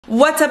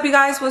What's up, you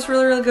guys? What's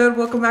really good?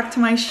 Welcome back to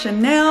my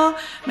channel.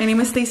 My name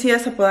is Stacey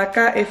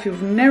Apodaca. If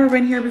you've never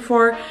been here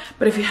before,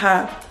 but if you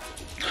have,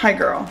 hi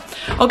girl.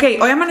 Okay,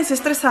 hoy amanecí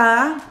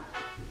estresada.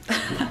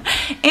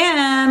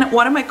 And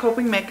one of my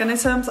coping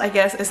mechanisms, I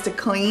guess, is to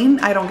clean.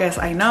 I don't guess,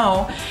 I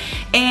know.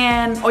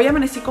 And hoy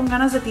amanecí con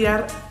ganas de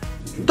tirar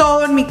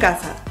todo en mi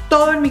casa.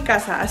 Todo en mi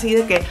casa. Así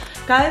de que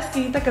cada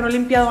esquinita que no he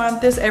limpiado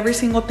antes, every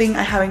single thing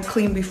I haven't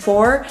cleaned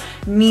before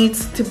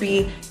needs to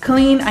be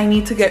clean. I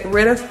need to get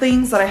rid of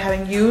things that I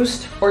haven't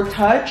used or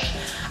touched.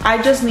 I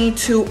just need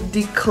to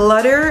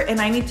declutter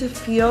and I need to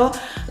feel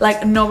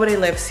like nobody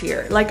lives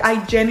here. Like,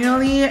 I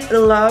genuinely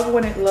love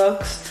when it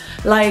looks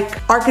like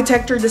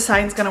architecture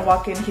design's gonna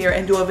walk in here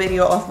and do a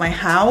video of my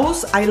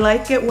house. I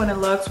like it when it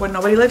looks when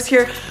nobody lives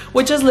here,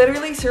 which is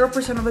literally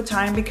 0% of the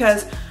time,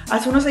 because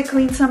as soon as I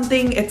clean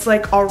something, it's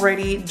like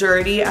already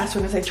dirty as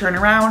soon as I turn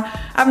around.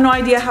 I have no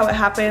idea how it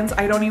happens.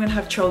 I don't even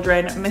have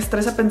children. Me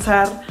estresa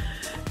pensar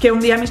que un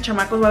día mis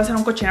chamacos van a hacer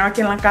un cochinero aquí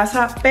en la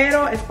casa,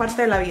 pero es parte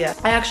de la vida.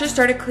 I actually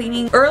started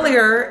cleaning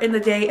earlier in the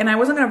day and I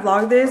wasn't gonna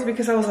vlog this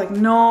because I was like,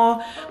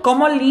 no,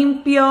 como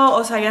limpio,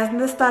 o sea, ya han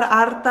de estar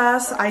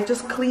hartas. I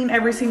just clean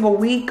every single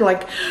week,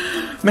 like,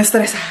 me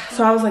estresa.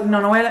 So I was like,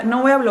 no voy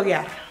a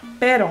vloguear.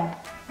 Pero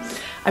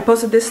I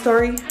posted this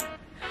story, and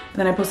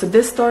then I posted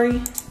this story,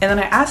 and then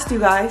I asked you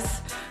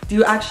guys, do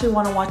you actually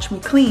want to watch me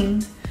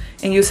clean?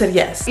 And you said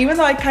yes. Even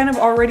though I kind of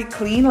already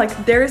cleaned,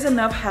 like, there is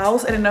enough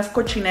house and enough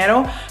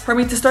cochinero for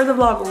me to start the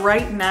vlog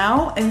right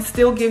now and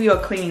still give you a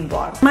cleaning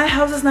vlog. My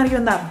house is not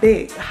even that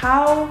big.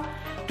 How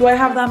do I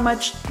have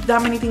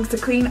that many things to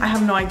clean? I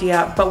have no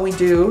idea, but we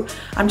do.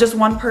 I'm just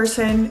one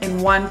person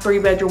in one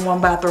 3-bedroom,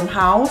 1-bathroom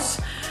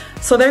house.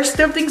 So there's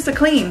still things to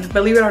clean,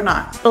 believe it or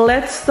not.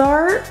 Let's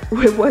start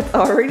with what's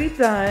already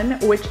done,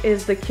 which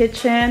is the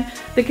kitchen.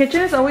 The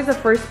kitchen is always the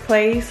first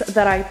place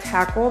that I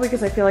tackle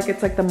because I feel like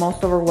it's like the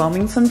most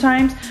overwhelming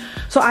sometimes.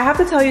 So I have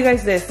to tell you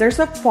guys this, there's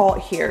a fault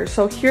here.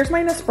 So here's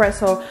my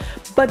Nespresso,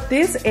 but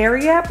this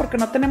area, porque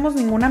no tenemos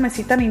ninguna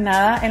mesita ni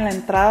nada en la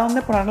entrada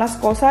donde poner las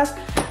cosas,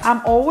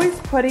 I'm always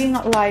putting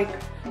like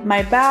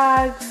my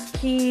bags,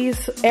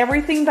 keys,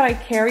 everything that I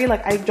carry,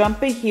 like I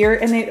dump it here,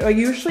 and it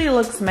usually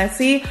looks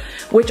messy,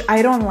 which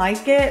I don't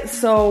like it,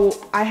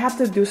 so I have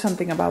to do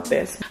something about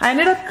this. I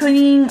ended up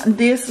cleaning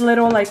this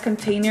little like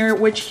container,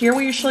 which here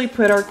we usually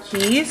put our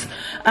keys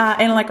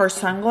and like our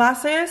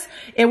sunglasses.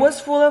 It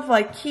was full of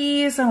like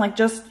keys and like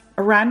just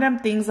random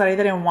things that I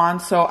didn't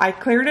want, so I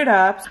cleared it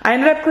up. I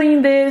ended up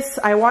cleaning this.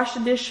 I washed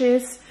the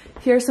dishes.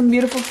 Here's some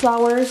beautiful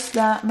flowers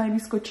that my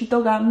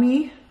bizcochito got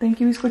me.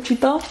 Thank you,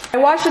 bizcochito. I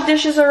washed the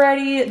dishes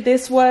already.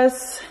 This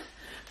was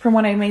from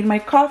when I made my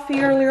coffee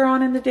earlier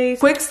on in the day.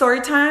 Quick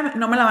story time,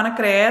 no me la van a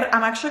creer.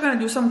 I'm actually gonna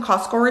do some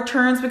Costco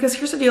returns because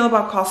here's the deal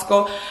about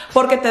Costco.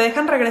 Porque te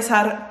dejan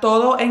regresar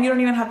todo and you don't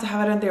even have to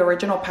have it in the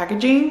original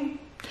packaging.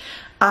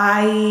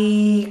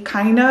 I'm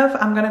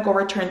gonna go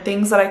return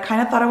things that I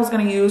kind of thought I was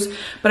gonna use,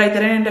 but I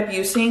didn't end up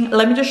using.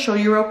 Let me just show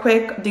you real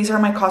quick. These are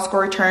my Costco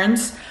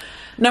returns.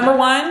 Number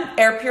one,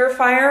 air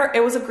purifier.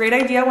 It was a great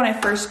idea when I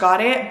first got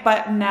it,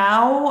 but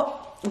now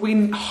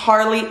we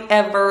hardly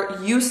ever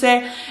use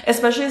it,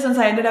 especially since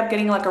I ended up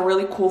getting like a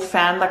really cool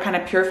fan that kind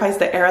of purifies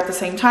the air at the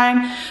same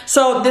time.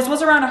 So this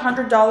was around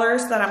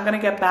 $100 that I'm gonna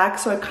get back,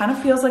 so it kind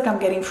of feels like I'm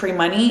getting free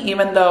money,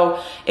 even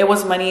though it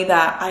was money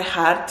that I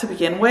had to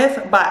begin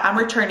with, but I'm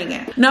returning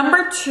it.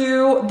 Number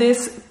two,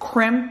 this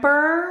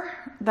crimper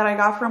that I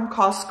got from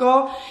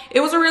Costco. It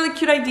was a really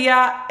cute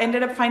idea.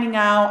 Ended up finding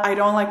out I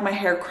don't like my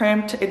hair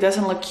crimped. It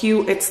doesn't look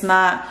cute. It's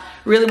not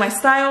really my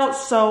style,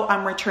 so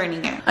I'm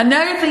returning it.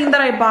 Another thing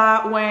that I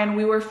bought when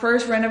we were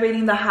first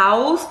renovating the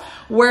house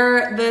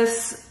were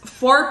this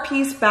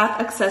 4-piece bath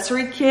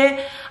accessory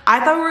kit. I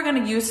thought we were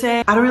gonna use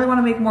it. I don't really want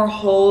to make more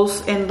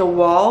holes in the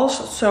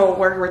walls, so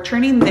we're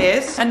returning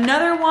this.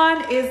 Another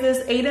one is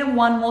this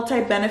 8-in-1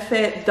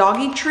 multi-benefit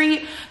doggy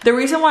treat. The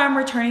reason why I'm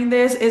returning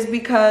this is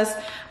because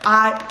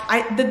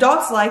the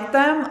dogs like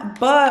them,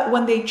 but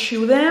when they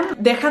chew them,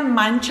 dejan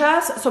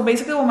manchas. So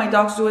basically what my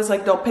dogs do is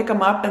like they'll pick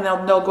them up and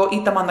they'll go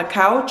eat them on the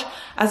couch.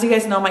 As you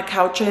guys know, my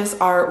couches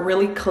are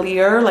really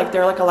clear, like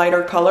they're like a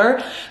lighter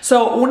color.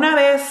 So una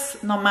vez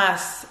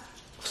nomás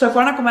se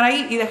fueron a comer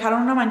ahí y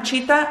dejaron una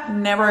manchita,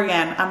 never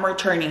again. I'm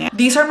returning it.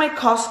 These are my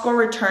Costco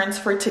returns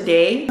for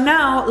today.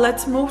 Now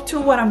let's move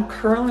to what I'm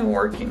currently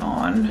working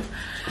on.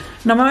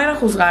 No me vayan a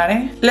juzgar,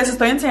 eh. Les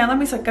estoy enseñando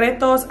mis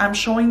secretos. I'm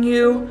showing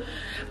you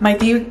my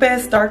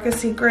deepest, darkest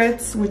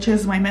secrets, which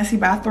is my messy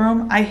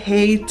bathroom. I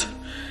hate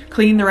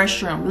cleaning the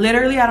restroom.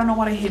 Literally, I don't know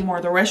what I hate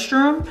more, the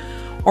restroom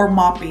or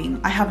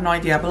mopping. I have no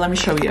idea, but let me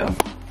show you.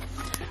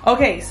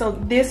 Okay, so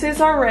this is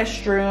our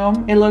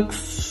restroom. It looks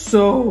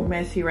so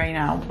messy right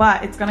now,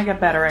 but it's gonna get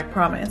better, I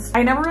promise.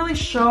 I never really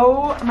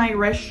show my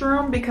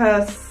restroom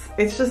because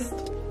it's just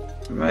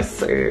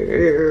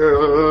messy.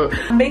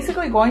 I'm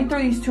basically going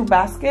through these 2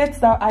 baskets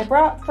that I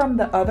brought from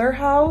the other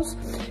house,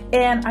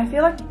 and I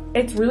feel like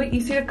it's really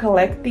easy to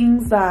collect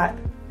things that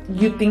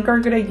you think are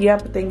a good idea,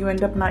 but then you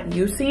end up not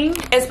using.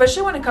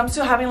 Especially when it comes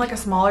to having like a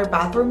smaller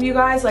bathroom, you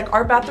guys. Like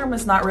our bathroom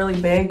is not really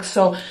big,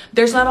 so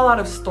there's not a lot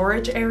of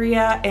storage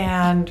area.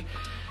 And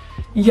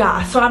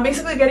yeah, so I'm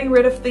basically getting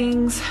rid of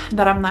things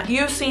that I'm not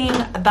using.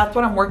 That's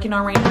what I'm working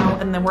on right now.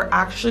 And then we're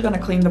actually gonna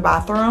clean the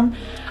bathroom.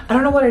 I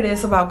don't know what it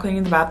is about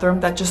cleaning the bathroom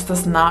that just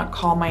does not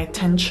call my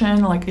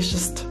attention. Like it's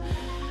just,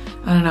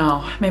 I don't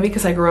know, maybe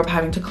because I grew up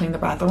having to clean the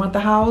bathroom at the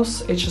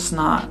house. It's just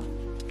not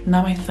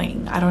my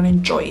thing. I don't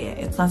enjoy it.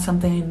 It's not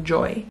something I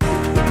enjoy.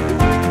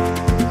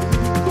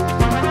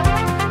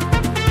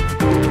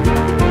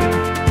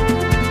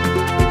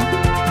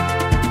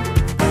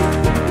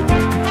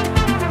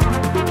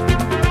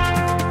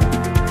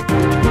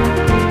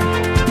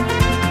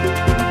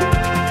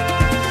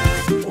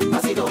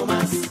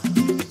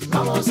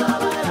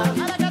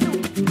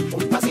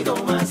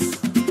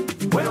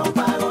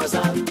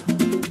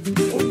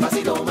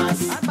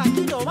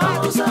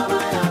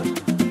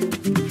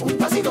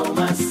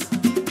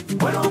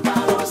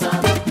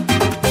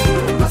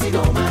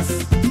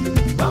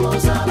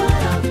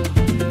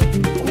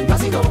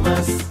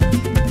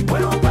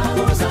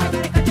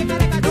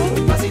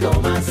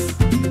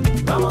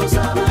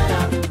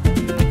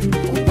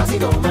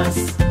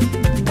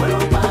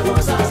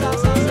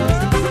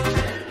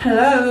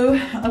 Hello.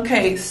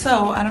 Okay,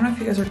 so I don't know if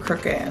you guys are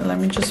crooked. Let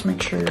me just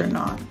make sure you're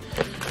not.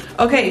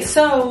 Okay,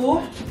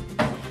 so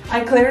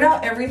I cleared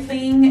out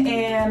everything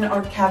in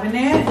our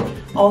cabinet.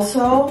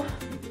 Also,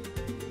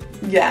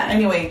 yeah,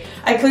 anyway,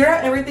 I cleared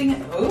out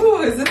everything.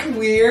 Ooh, is this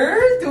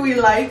weird? Do we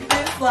like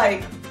this,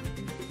 like,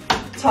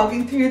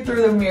 talking to you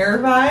through the mirror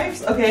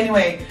vibes? Okay,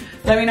 anyway,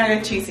 let me not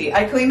get cheesy.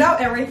 I cleaned out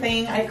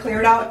everything. I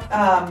cleared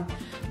out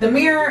the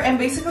mirror, and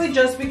basically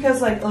just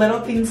because like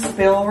little things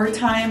spill over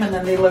time and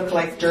then they look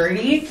like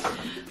dirty.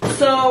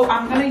 So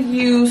I'm gonna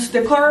use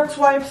the Clorox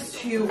wipes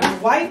to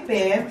wipe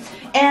it.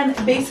 And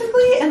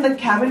basically in the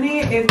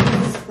cabinet,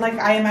 it's like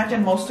I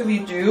imagine most of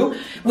you do,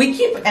 we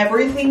keep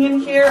everything in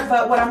here,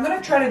 but what I'm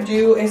gonna try to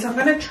do is I'm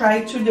gonna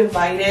try to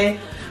divide it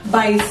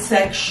by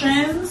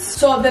sections.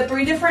 So the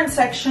 3 different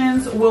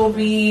sections will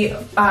be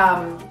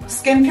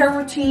skincare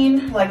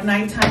routine, like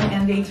nighttime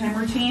and daytime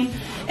routine.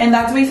 And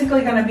that's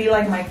basically gonna be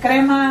like my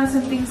cremas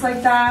and things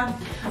like that.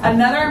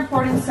 Another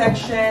important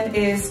section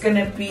is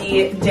gonna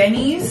be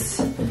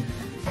Denny's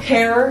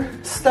hair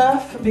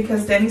stuff,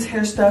 because Denny's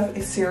hair stuff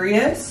is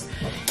serious.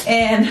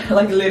 And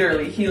like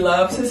literally, he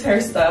loves his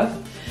hair stuff.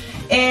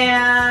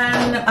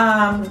 And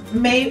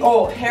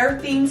hair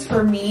things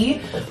for me,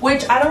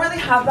 which I don't really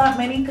have that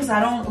many because I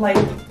don't like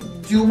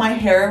do my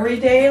hair every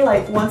day.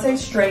 Like once I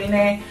straighten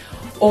it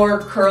or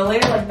curl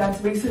it, like that's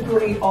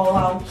basically all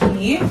I'll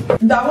keep.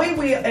 That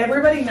way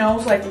everybody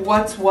knows like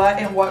what's what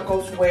and what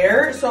goes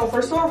where. So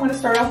first of all, I'm gonna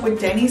start off with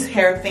Denny's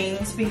hair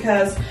things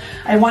because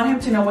I want him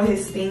to know what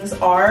his things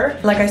are.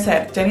 Like I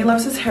said, Denny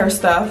loves his hair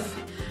stuff.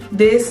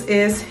 This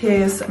is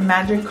his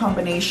magic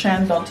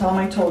combination. Don't tell him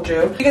I told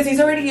you. Because he's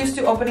already used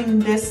to opening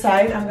this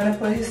side, I'm gonna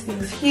put his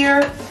things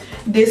here.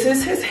 This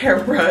is his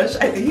hairbrush.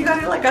 I think he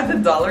got it like at the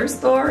dollar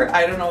store.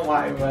 I don't know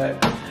why, but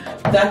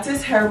that's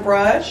his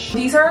hairbrush.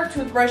 These are our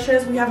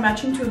toothbrushes. We have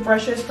matching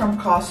toothbrushes from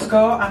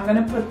Costco. I'm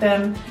gonna put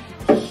them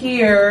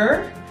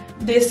here.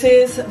 This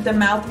is the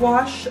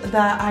mouthwash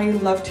that I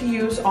love to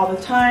use all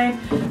the time.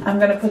 I'm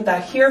gonna put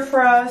that here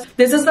for us.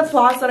 This is the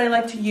floss that I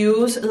like to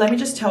use. Let me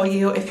just tell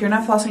you, if you're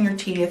not flossing your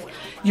teeth,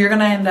 you're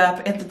gonna end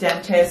up at the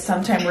dentist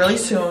sometime really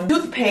soon.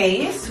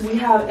 Toothpaste, we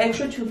have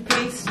extra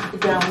toothpaste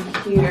down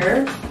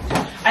here.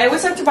 I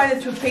always have to buy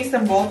the toothpaste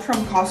in bulk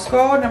from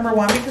Costco. Number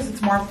 1, because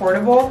it's more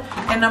affordable.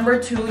 And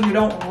number 2, you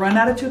don't run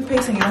out of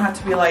toothpaste and you don't have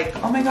to be like,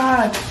 oh my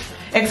God,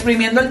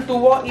 exprimiendo el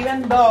tubo,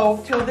 even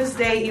though till this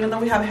day, even though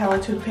we have hella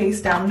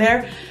toothpaste down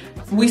there,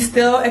 we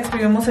still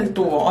exprimimos el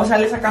tubo. O sea,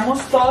 le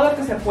sacamos todo lo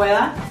que se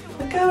pueda.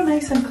 Look how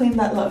nice and clean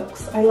that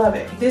looks. I love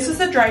it. This is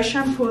the dry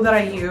shampoo that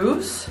I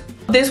use.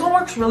 This one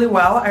works really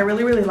well. I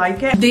really, really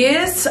like it.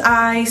 This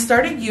I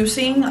started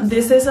using.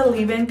 This is a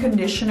leave-in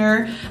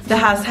conditioner that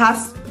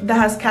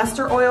has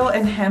castor oil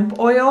and hemp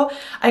oil.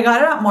 I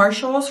got it at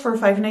Marshall's for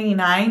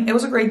 $5.99. It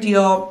was a great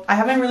deal. I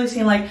haven't really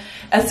seen like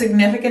a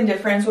significant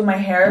difference with my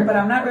hair, but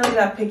I'm not really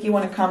that picky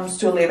when it comes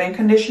to a leave-in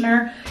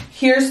conditioner.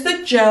 Here's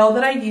the gel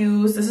that I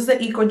use. This is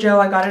the Eco Gel.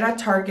 I got it at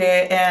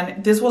Target,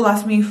 and this will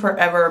last me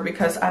forever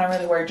because I don't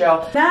really wear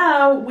gel.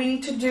 Now we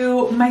need to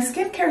do my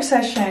skincare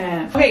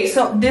session. Okay,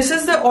 so this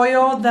is the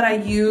oil that I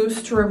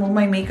use to remove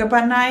my makeup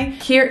at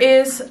night. Here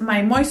is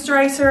my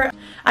moisturizer.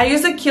 I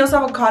use the Kiehl's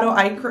Avocado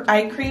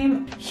Eye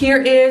Cream.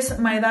 Here is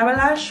my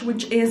Davalash,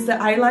 which is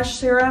the eyelash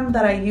serum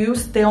that I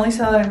use. They only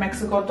sell it in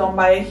Mexico. Don't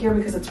buy it here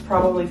because it's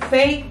probably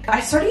fake.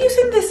 I started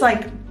using this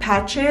like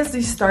patches,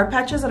 these star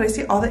patches that I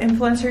see all the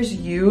influencers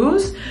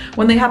use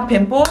when they have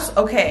pimples.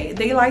 Okay,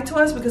 they lied to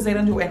us because they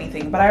don't do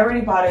anything, but I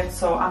already bought it,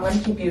 so I'm gonna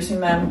keep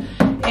using them.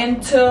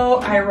 until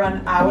I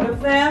run out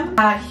of them.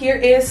 Here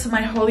is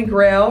my holy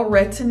grail,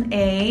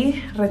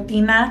 Retina,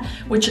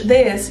 which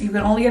this you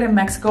can only get in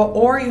Mexico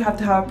or you have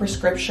to have a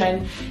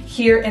prescription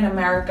here in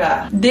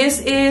America. This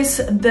is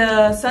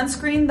the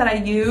sunscreen that I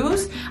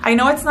use. I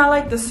know it's not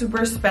like the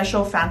super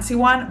special fancy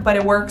one, but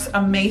it works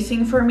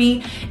amazing for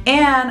me.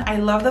 And I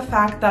love the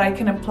fact that I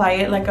can apply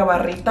it like a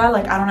barrita,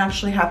 like I don't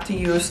actually have to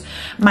use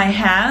my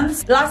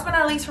hands. Last but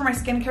not least, for my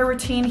skincare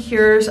routine,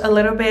 here's a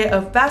little bit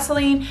of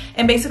Vaseline.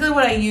 And basically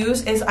what I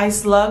use is I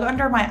slug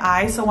under my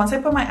eyes. So once I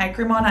put my eye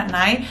cream on at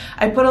night,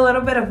 I put a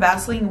little bit of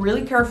Vaseline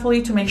really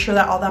carefully to make sure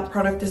that all that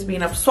product is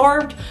being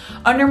absorbed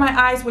under my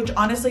eyes, which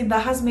honestly,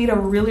 that has made a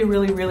really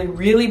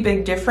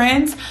big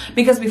difference,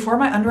 because before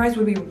my under eyes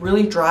would be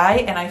really dry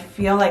and I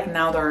feel like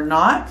now they're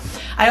not.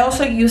 I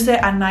also use it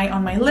at night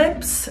on my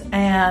lips,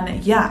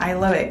 and yeah, I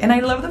love it. And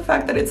I love the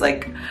fact that it's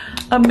like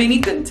a mini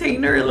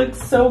container. It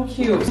looks so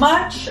cute.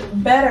 Much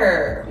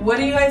better. What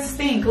do you guys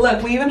think?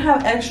 Look, we even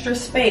have extra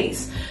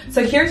space.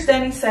 So here's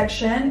Denny's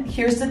section,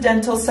 here's the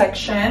dental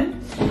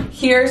section,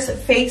 here's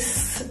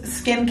face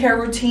skincare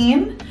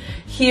routine,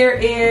 here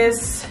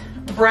is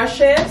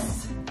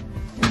brushes,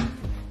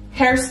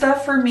 hair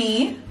stuff for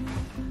me,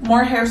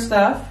 more hair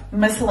stuff,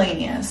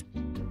 miscellaneous.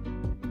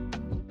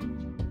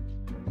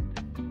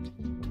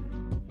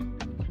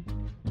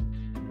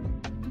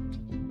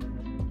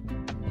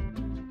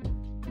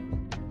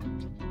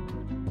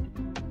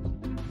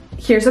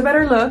 Here's a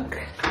better look.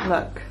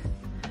 Look.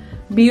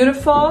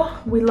 Beautiful.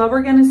 We love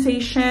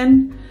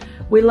organization.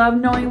 We love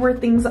knowing where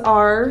things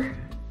are.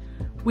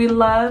 We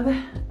love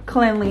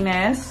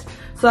cleanliness.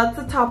 So that's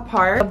the top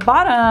part. The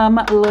bottom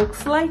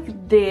looks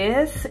like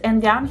this,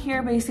 and down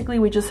here basically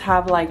we just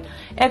have like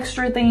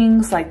extra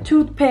things like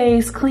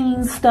toothpaste,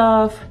 clean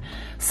stuff,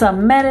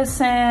 some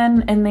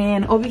medicine, and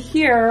then over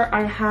here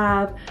I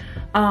have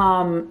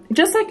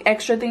just like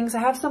extra things. I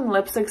have some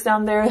lipsticks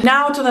down there.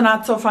 Now to the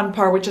not so fun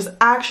part, which is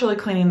actually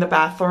cleaning the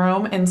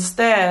bathroom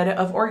instead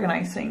of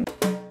organizing.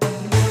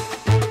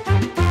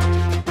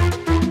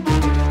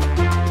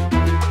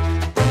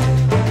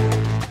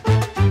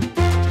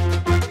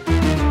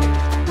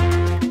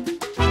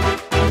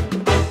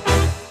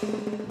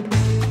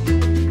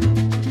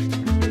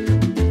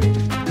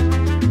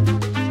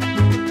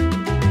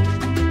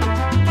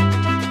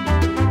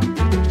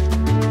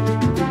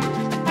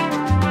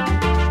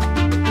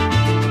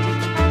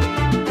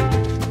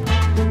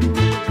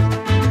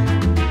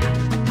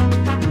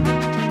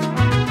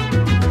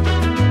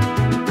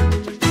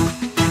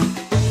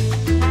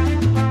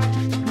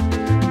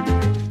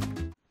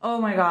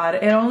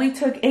 It only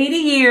took 80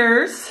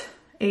 years,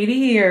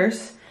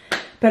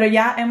 pero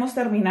ya hemos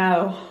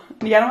terminado.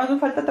 Ya no me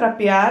falta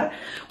trapear,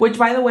 which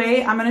by the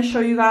way, I'm gonna show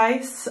you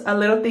guys a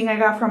little thing I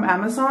got from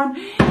Amazon.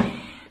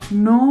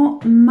 No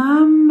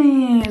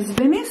mames,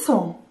 ¿ven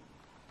eso?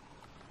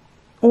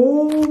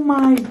 Oh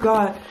my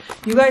God.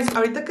 You guys,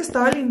 ahorita que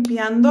estaba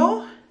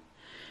limpiando,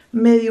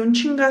 me dio un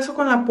chingazo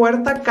con la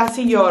puerta,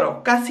 casi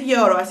lloro,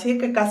 así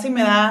que casi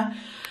me da...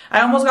 I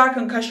almost got a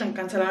concussion,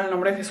 cancelar el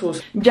nombre de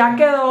Jesús. Ya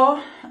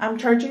quedó. I'm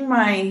charging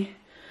my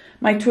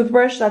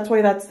toothbrush, that's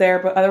why that's there,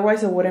 but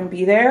otherwise it wouldn't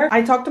be there.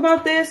 I talked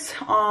about this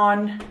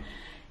on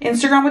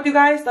Instagram with you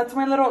guys. That's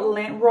my little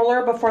lint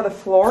roller before the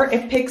floor.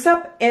 It picks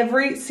up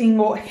every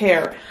single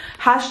hair.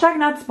 Hashtag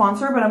not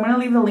sponsored, but I'm gonna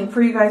leave the link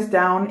for you guys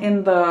down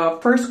in the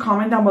first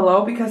comment down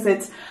below because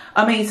it's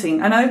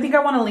amazing. Another thing I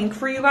want to link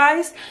for you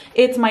guys,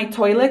 it's my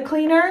toilet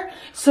cleaner.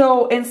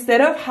 So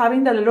instead of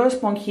having the little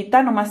esponjita,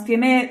 nomás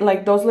tiene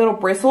like those little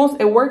bristles.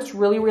 It works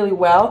really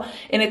well,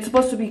 and it's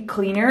supposed to be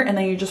cleaner, and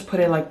then you just put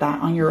it like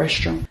that on your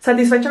restroom.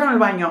 Satisfecha con el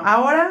baño.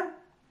 Ahora,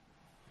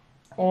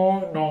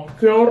 oh no,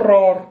 qué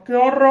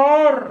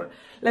horror.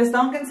 Les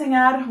tengo que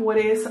enseñar what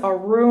is our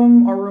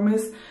room. Our room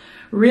is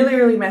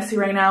really messy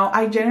right now.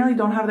 I generally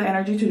don't have the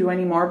energy to do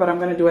any more, but I'm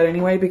gonna do it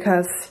anyway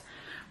because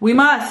we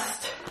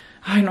must.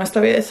 Ay, no, esta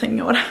vida de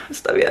señora.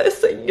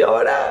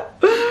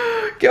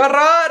 ¡Qué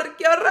horror!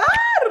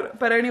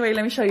 But anyway,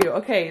 let me show you.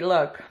 Okay,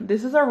 look.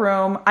 This is our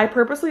room. I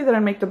purposely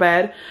didn't make the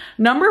bed.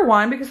 Number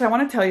one, because I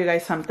want to tell you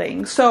guys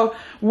something. So,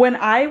 when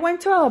I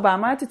went to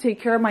Alabama to take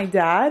care of my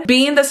dad,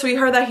 being the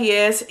sweetheart that he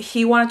is,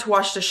 he wanted to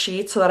wash the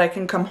sheets so that I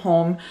can come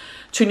home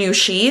to new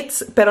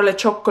sheets. Pero le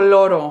echó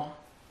cloro.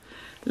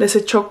 Les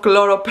echó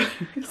cloro,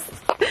 please.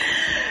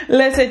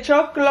 Les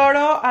echó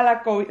cloro a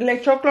la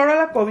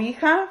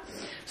cobija.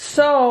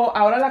 So,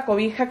 ahora la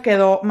cobija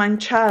quedó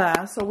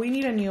manchada. So, we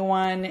need a new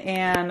one.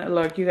 And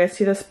look, you guys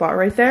see the spot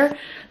right there?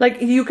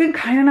 Like, you can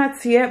kind of not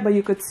see it, but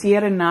you could see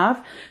it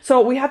enough. So,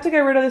 we have to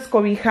get rid of this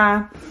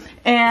cobija.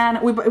 And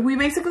we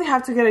basically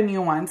have to get a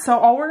new one. So,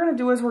 all we're going to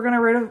do is we're going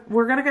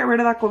to get rid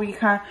of that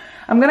cobija.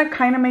 I'm going to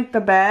kind of make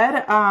the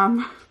bed.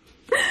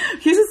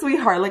 He's a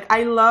sweetheart. Like,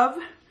 I love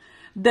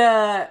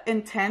the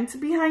intent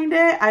behind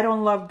it. I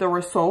don't love the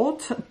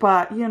result,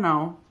 but you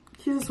know.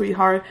 He's a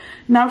sweetheart.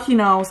 Now he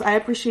knows. I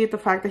appreciate the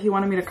fact that he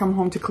wanted me to come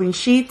home to clean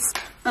sheets.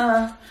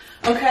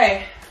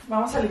 Okay,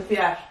 vamos a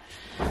limpiar.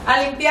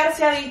 A limpiar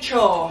se ha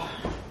dicho.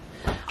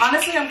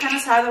 Honestly, I'm kind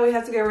of sad that we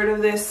had to get rid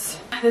of this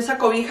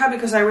cobija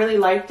because I really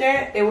liked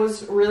it. It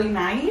was really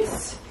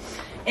nice.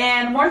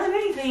 And more than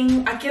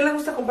anything, ¿a quién le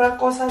gusta comprar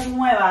cosas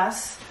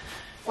nuevas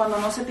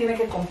cuando no se tiene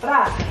que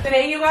comprar?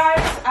 Today, you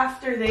guys,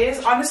 after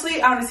this, honestly,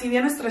 amanecí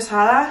bien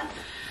estresada.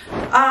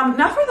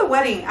 Not for the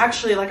wedding,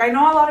 actually. Like, I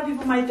know a lot of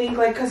people might think,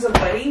 like, because of the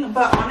wedding,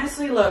 but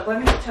honestly, look,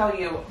 let me tell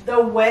you, the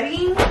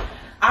wedding,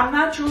 I'm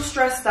not too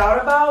stressed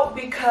out about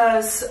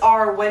because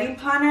our wedding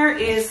planner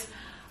is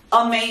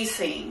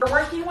amazing. We're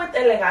working with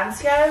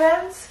Elegancia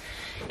Events,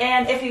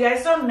 and if you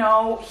guys don't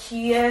know,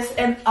 he is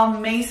an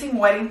amazing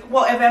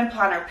event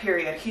planner,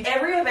 period.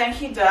 Every event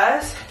he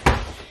does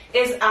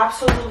is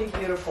absolutely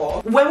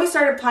beautiful. When we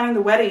started planning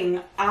the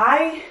wedding,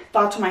 I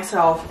thought to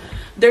myself,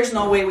 there's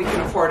no way we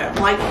can afford him.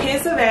 Like,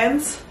 his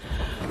events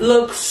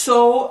look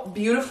so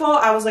beautiful.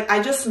 I was like,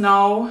 I just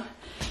know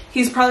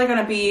he's probably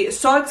gonna be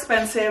so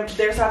expensive.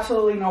 There's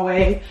absolutely no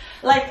way.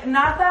 Like,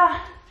 not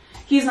that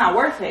he's not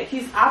worth it.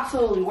 He's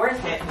absolutely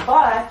worth it.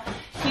 But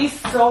he's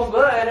so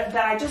good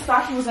that I just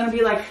thought he was gonna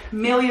be like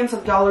millions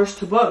of dollars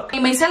to book. Ni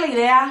me hice la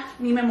idea,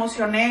 ni me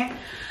emocioné.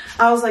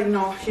 I was like,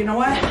 no, you know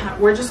what?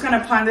 We're just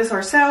gonna plan this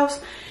ourselves.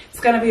 It's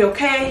gonna be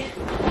okay.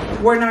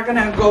 We're not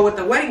gonna go with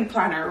the wedding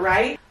planner,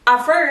 right?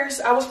 At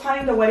first, I was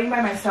planning the wedding by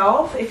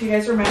myself. If you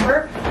guys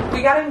remember,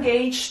 we got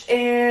engaged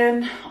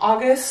in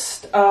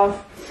August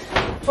of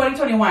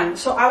 2021.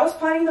 So I was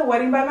planning the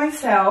wedding by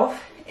myself,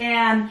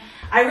 and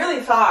I really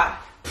thought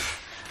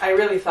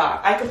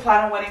I could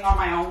plan a wedding on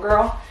my own,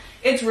 girl.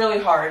 It's really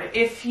hard.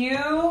 If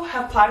you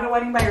have planned a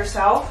wedding by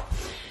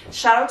yourself,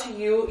 shout out to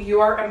you.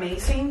 You are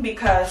amazing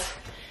because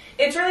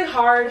it's really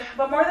hard.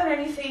 But more than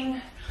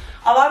anything,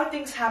 a lot of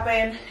things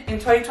happened in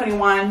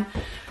 2021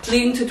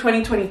 leading to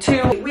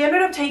 2022. We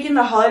ended up taking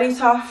the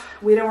holidays off.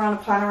 We didn't want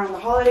to plan around the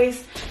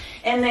holidays.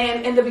 And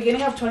then in the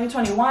beginning of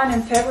 2021,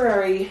 in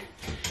February,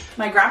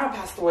 my grandma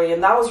passed away,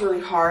 and that was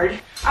really hard.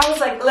 I was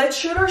like, let's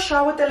shoot our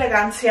shot with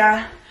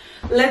Elegancia.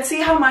 Let's see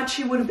how much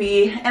it would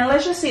be, and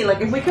let's just see, like,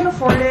 if we can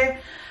afford it,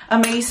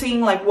 amazing,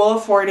 like, we'll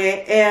afford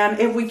it. And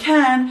if we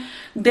can,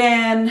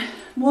 then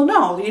we'll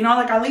know, you know,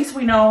 like, at least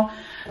we know.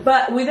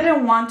 But we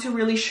didn't want to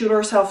really shoot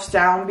ourselves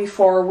down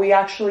before we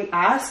actually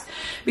asked,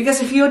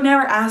 because if you had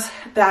never asked,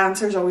 the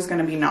answer is always going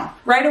to be no.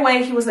 Right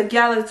away, he was like,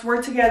 yeah, let's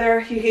work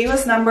together. He gave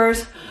us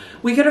numbers.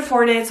 We could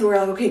afford it, so we were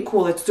like, okay,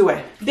 cool, let's do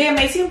it. The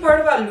amazing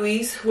part about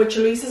Luis, which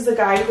Luis is the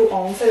guy who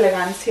owns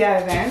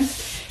Elegancia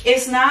Events,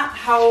 is not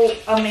how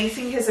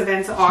amazing his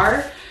events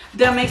are.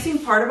 The amazing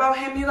part about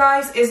him, you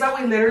guys, is that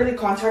we literally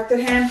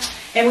contacted him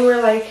and we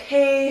were like,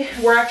 hey,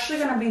 we're actually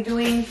going to be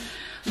doing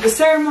the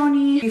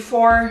ceremony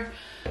before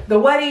the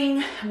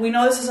wedding. We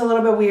know this is a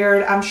little bit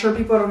weird. I'm sure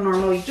people don't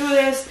normally do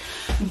this,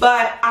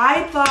 but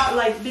I thought,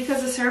 like,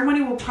 because the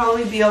ceremony will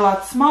probably be a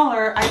lot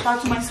smaller, I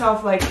thought to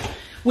myself, like,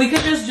 we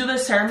could just do the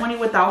ceremony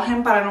without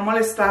him para no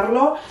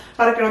molestarlo,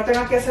 para que no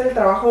tenga que hacer el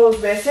trabajo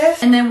dos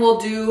veces, and then we'll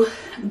do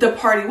the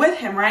party with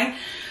him, right?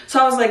 So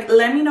I was like,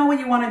 let me know what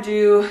you want to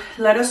do.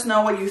 Let us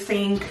know what you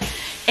think.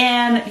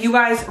 And you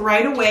guys,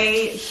 right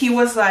away, he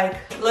was like,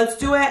 let's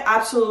do it.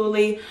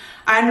 Absolutely.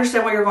 I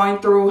understand what you're going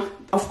through.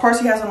 Of course,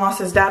 he hasn't lost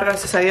his dad,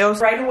 gracias a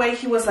Dios. Right away,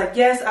 he was like,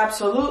 yes,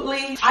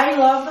 absolutely. I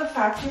love the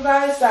fact, you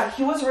guys, that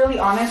he was really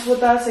honest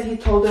with us, and he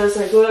told us,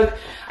 like, look,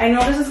 I know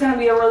this is going to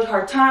be a really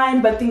hard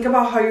time, but think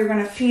about how you're going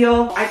to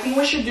feel. I think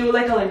we should do,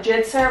 like, a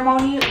legit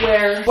ceremony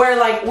where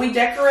like, we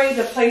decorate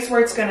the place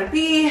where it's going to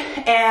be,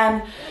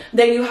 and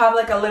then you have,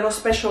 like, a little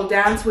special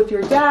dance with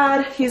your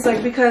dad. He's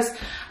like, because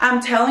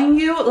I'm telling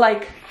you,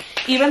 like,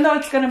 even though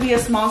it's going to be a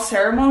small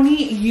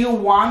ceremony, you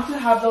want to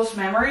have those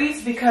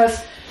memories,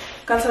 because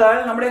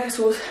cancelar el nombre de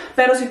Jesús,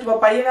 pero si tu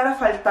papá llegara a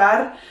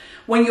faltar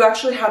when you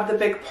actually have the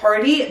big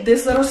party,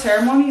 this little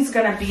ceremony is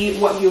gonna be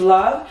what you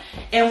love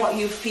and what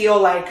you feel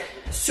like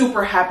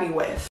super happy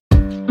with.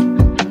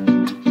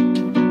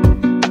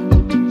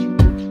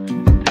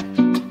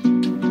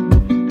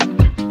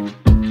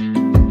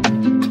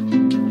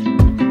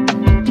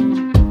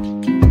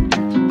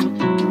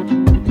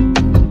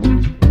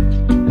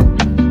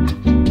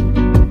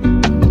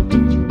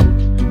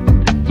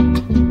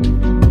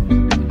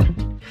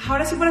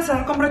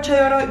 Con broche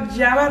de oro,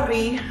 ya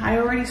barrí. I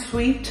already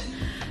sweeped.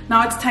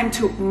 Now it's time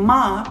to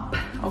mop,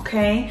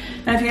 okay?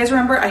 Now if you guys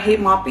remember, I hate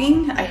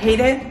mopping. I hate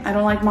it. I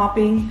don't like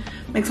mopping.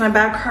 Makes my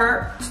back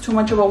hurt. It's too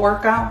much of a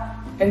workout.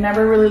 It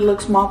never really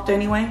looks mopped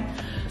anyway.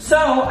 So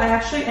I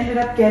actually ended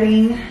up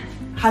getting,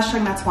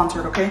 hashtag not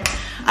sponsored, okay?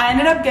 I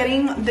ended up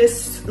getting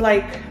this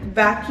like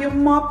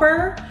vacuum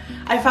mopper.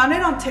 I found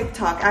it on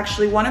TikTok.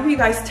 Actually, one of you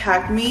guys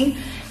tagged me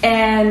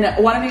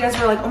and one of you guys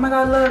were like, oh my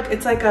God, look,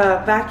 it's like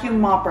a vacuum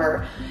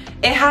mopper.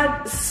 It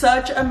had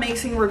such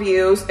amazing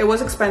reviews. It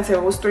was expensive.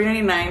 It was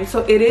 $3.99. So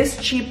it is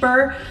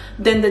cheaper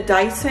than the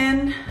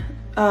Dyson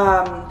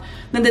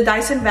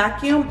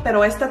vacuum,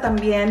 pero esta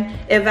también,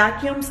 it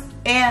vacuums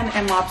and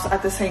it mops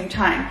at the same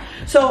time.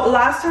 So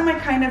last time I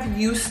kind of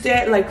used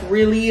it like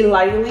really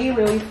lightly,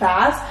 really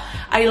fast.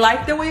 I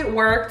liked the way it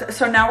worked,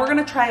 so now we're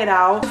gonna try it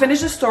out. To finish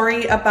the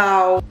story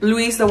about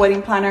Luis, the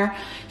wedding planner,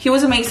 he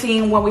was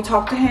amazing. When we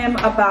talked to him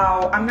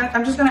about,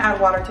 I'm just gonna add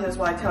water to this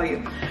while I tell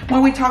you.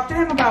 When we talked to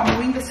him about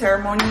moving the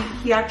ceremony,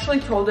 he actually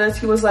told us,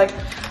 he was like,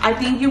 I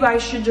think you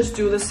guys should just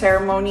do the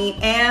ceremony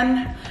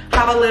and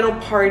have a little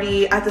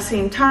party at the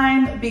same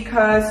time,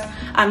 because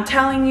I'm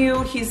telling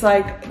you, he's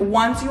like,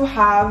 once your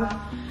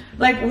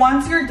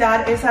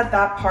dad is at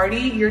that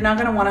party, you're not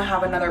gonna wanna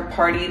have another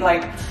party,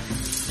 like,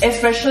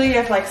 especially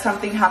if like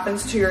something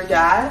happens to your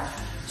dad.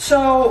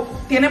 So,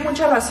 tiene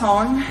mucha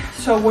razón.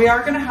 So we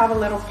are gonna have a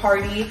little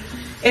party.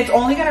 It's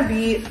only gonna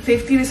be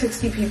 50 to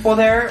 60 people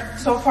there.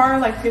 So far,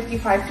 like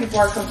 55 people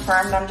are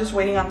confirmed. I'm just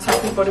waiting on some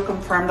people to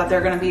confirm that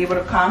they're gonna be able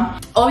to come.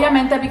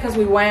 Obviamente, because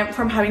we went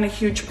from having a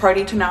huge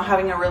party to now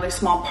having a really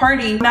small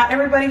party, not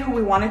everybody who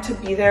we wanted to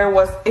be there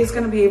is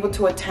gonna be able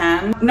to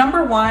attend.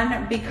 Number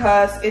one,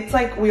 because it's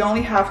like we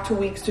only have 2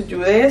 weeks to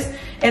do this.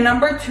 And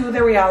number two,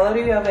 the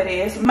reality of it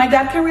is, my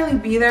dad can really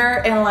be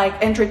there and like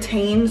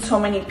entertain so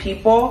many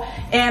people.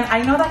 And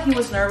I know that he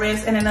was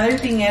nervous. And another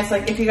thing is,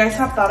 like, if you guys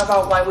have thought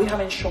about why we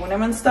haven't shown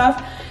him and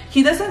stuff,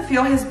 he doesn't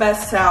feel his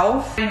best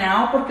self right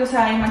now, porque, o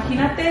sea,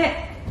 imagínate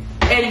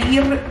el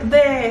ir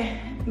de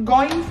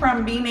going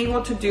from being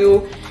able to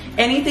do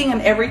anything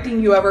and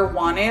everything you ever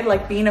wanted,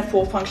 like being a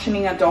full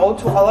functioning adult,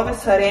 to all of a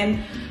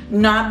sudden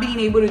not being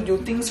able to do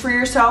things for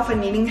yourself and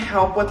needing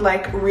help with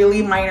like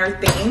really minor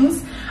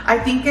things. I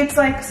think it's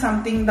like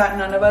something that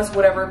none of us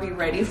would ever be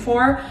ready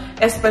for,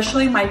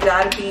 especially my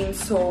dad being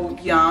so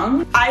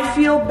young. I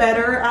feel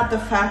better at the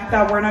fact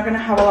that we're not gonna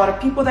have a lot of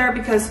people there,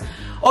 because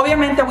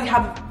obviamente we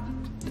have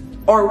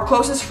our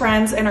closest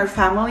friends and our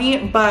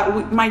family,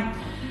 but my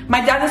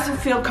dad doesn't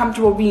feel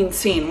comfortable being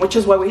seen, which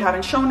is why we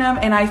haven't shown him.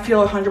 And I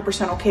feel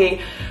 100%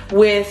 okay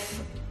with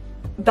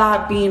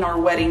that being our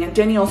wedding, and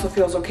Jenny also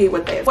feels okay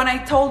with it. When I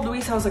told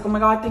Luis, I was like, oh my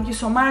god, thank you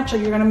so much,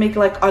 like, you're gonna make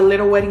like a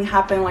little wedding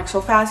happen like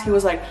so fast. He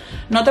was like,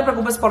 no te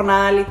preocupes por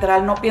nada,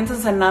 literal, no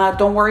pienses en nada,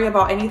 don't worry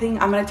about anything,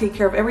 I'm gonna take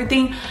care of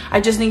everything.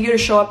 I just need you to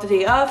show up the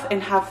day of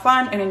and have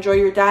fun and enjoy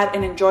your dad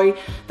and enjoy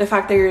the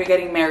fact that you're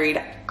getting married.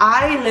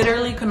 I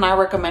literally could not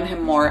recommend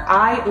him more.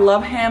 I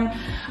love him.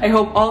 I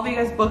hope all of you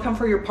guys book him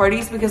for your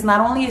parties, because not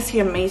only is he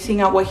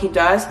amazing at what he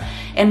does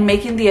and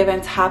making the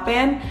events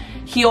happen,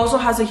 he also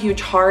has a huge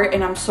heart,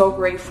 and I'm so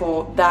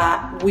grateful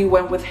that we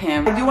went with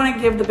him. I do want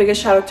to give the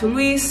biggest shout out to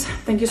Luis.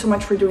 Thank you so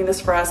much for doing this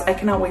for us. I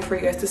cannot wait for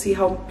you guys to see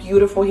how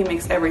beautiful he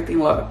makes everything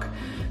look.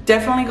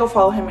 Definitely go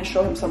follow him and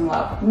show him some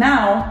love.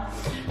 Now,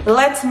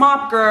 let's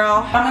mop,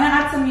 girl. I'm gonna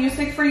add some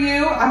music for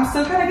you. I'm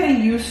still kind of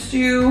getting used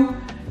to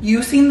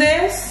using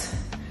this.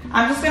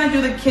 I'm just gonna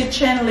do the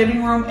kitchen,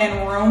 living room,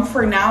 and room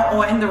for now,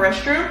 or in the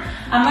restroom.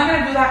 I'm not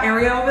gonna do that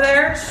area over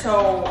there,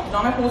 so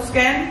no me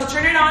juzguen. So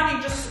turn it on,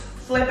 you just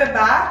flip it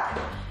back,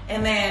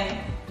 and then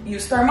you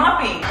start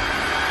mopping.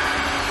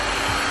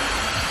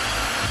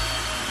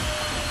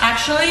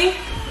 Actually,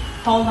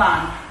 hold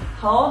on.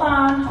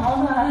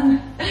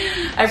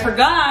 I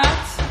forgot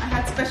I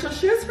had special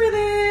shoes for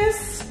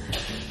this.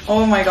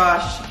 Oh my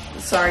gosh.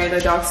 Sorry,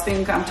 the dogs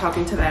think I'm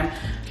talking to them.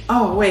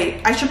 Oh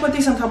wait, I should put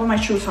these on top of my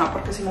shoes, huh?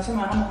 Porque si no se me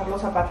van a mojar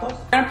los zapatos.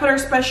 We're gonna put our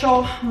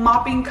special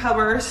mopping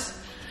covers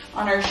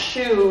on our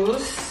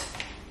shoes.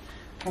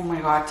 Oh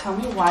my god, tell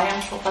me why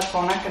I'm so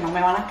patona que no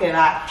me van a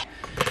quedar.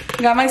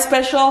 Got my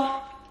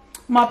special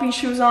mopping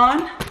shoes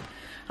on.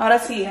 Ahora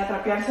sí, a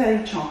trapear se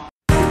ha dicho.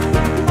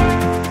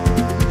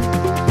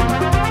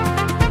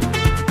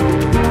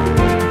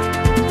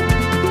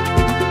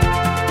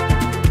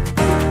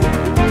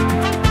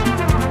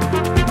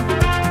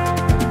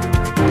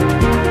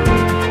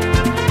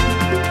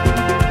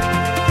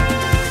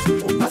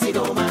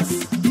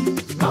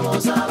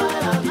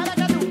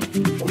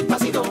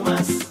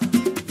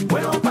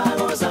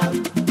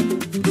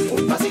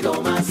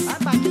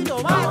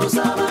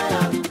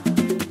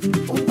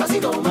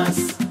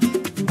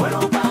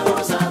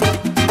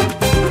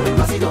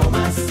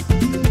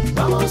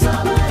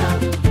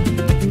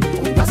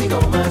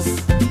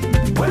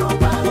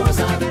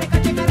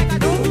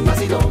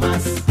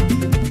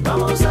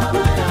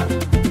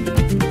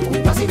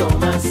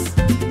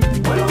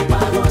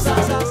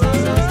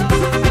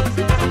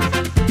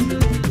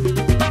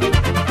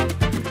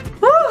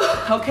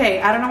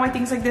 Okay, I don't know why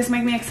things like this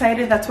make me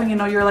excited. That's when you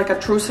know you're like a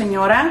true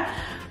señora.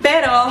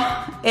 Pero,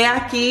 he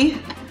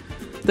aquí,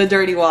 the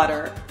dirty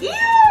water. Ew!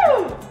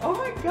 Oh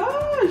my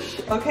gosh.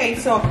 Okay,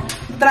 so,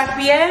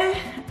 trapié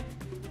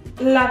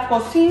la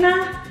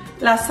cocina,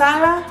 la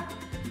sala,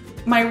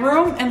 my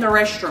room, and the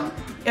restroom.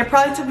 It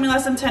probably took me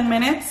less than 10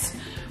 minutes,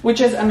 which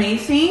is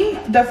amazing.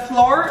 The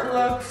floor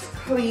looks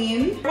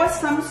clean. There was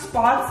some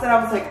spots that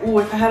I was like, ooh,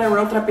 if I had a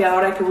real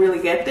trapeador, I could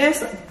really get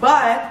this.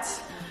 But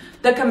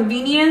the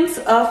convenience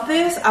of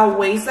this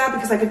outweighs that,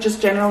 because I could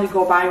just generally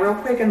go by real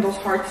quick in those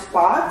hard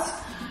spots.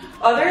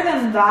 Other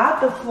than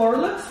that, the floor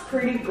looks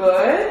pretty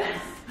good.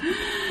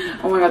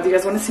 Oh my god, do you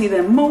guys want to see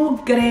the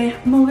mugre,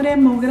 mugre,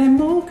 mugre,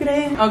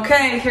 mugre?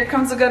 Okay, here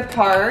comes the good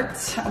part.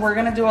 We're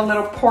gonna do a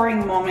little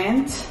pouring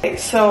moment. Okay,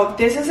 so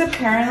this is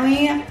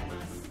apparently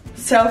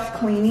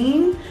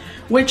self-cleaning,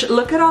 Which,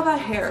 look at all that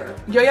hair.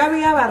 Yo ya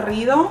había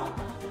barrido.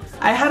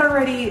 I had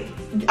already,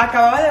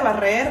 acababa de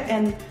barrer,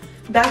 and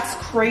that's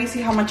crazy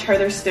how much hair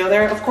there's still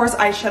there. Of course,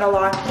 I shed a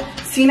lot.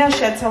 Cena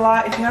sheds a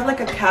lot. If you have like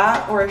a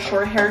cat or a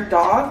short-haired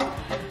dog,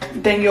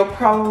 then you'll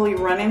probably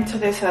run into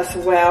this as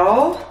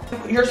well.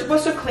 You're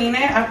supposed to clean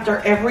it after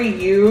every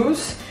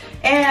use,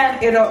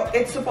 and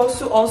it's supposed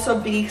to also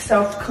be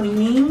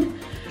self-cleaning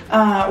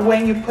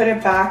when you put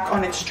it back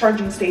on its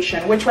charging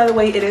station, which, by the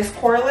way, it is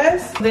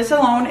cordless. This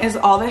alone is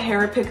all the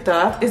hair it picked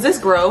up. Is this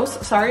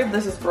gross? Sorry if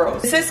this is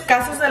gross. This is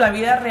Casas de la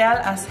Vida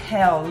Real as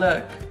hell.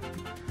 Look.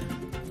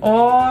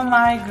 Oh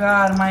my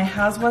god, my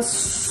house was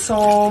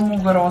so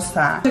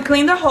mugrosa. To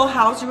clean the whole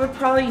house, you would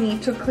probably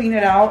need to clean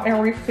it out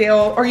and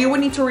refill, or you would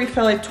need to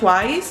refill it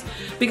twice,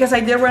 because I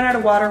did run out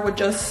of water with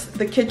just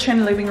the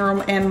kitchen, living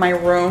room, and my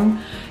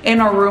room. In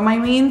our room, I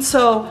mean.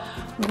 So,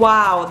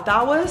 wow,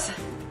 that was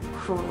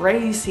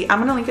crazy. I'm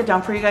gonna link it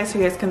down for you guys so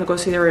you guys can go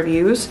see the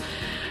reviews.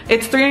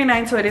 It's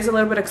 $3.99, so it is a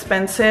little bit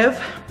expensive.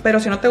 Pero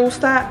si no te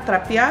gusta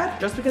trapear,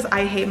 just because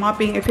I hate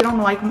mopping, if you don't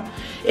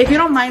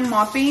mind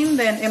mopping,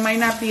 then it might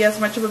not be as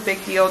much of a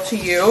big deal to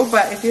you.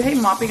 But if you hate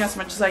mopping as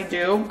much as I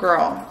do,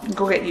 girl,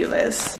 go get you this.